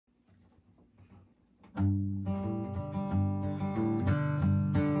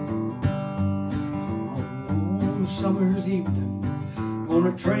summer's evening on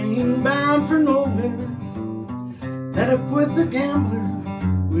a train bound for nowhere. Met up with a gambler,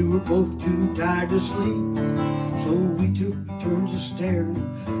 we were both too tired to sleep, so we took turns of staring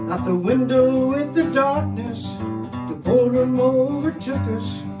out the window with the darkness. The boredom overtook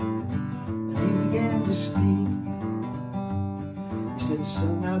us, and he began to speak. He said,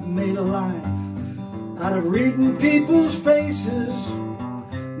 "Son, I've made a life out of reading people's faces,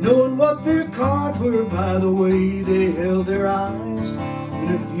 knowing what their cards were by the way they held their eyes.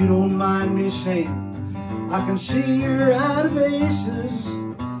 And if you don't mind me saying, I can see you're out of aces.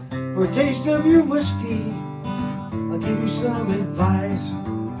 For a taste of your whiskey, I'll give you some advice."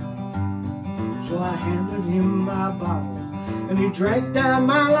 So I handed him my bottle, and he drank down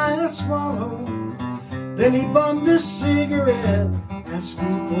my last swallow. Then he bummed a cigarette, asked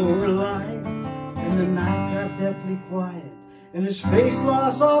me for a light, and the night got deathly quiet, and his face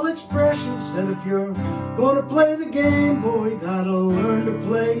lost all expression. Said, "If you're gonna play the game, boy, you gotta learn to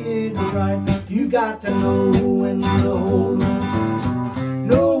play it right. You got to know when to hold 'em,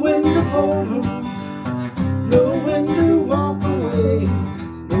 know when to fold 'em, know when to walk away,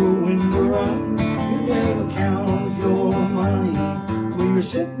 know when to run. You never count your money when you're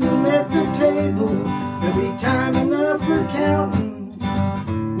sitting at the table. There'll be time enough for counting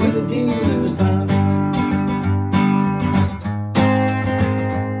when the dealing's done."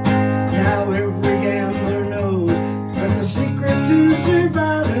 Now every gambler knows that the secret to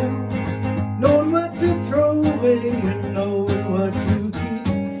surviving, knowing what to throw away and knowing what to keep,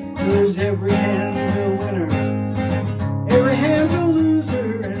 is every hand's a winner, every hand's a loser,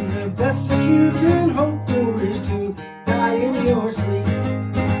 and the best that you can hope for is to die in your sleep.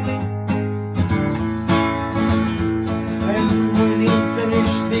 And when he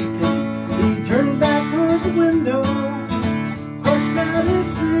finished speaking, he turned back toward the window, pushed out his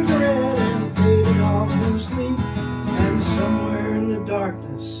cigarette and faded off to sleep. And somewhere in the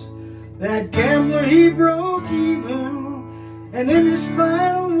darkness, that gambler, he broke even, and in his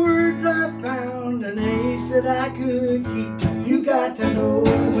final words I found an ace that I could keep. You got to know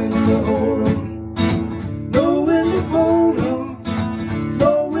when to hold 'em, know when to fold 'em,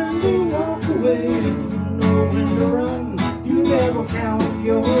 know when to walk away, know when to run. You never count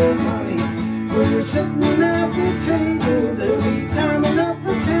your money when you're sitting at the table. There'll be time enough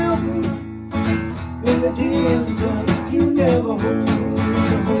for counting when the dealing's done. You never hold 'em,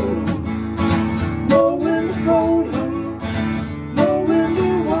 know when to fold 'em, know when to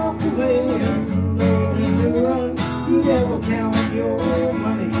walk away, know when to run. You never count your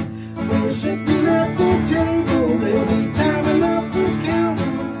money when you're sitting at the table. There'll be time enough for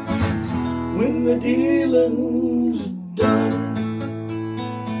counting when the dealing's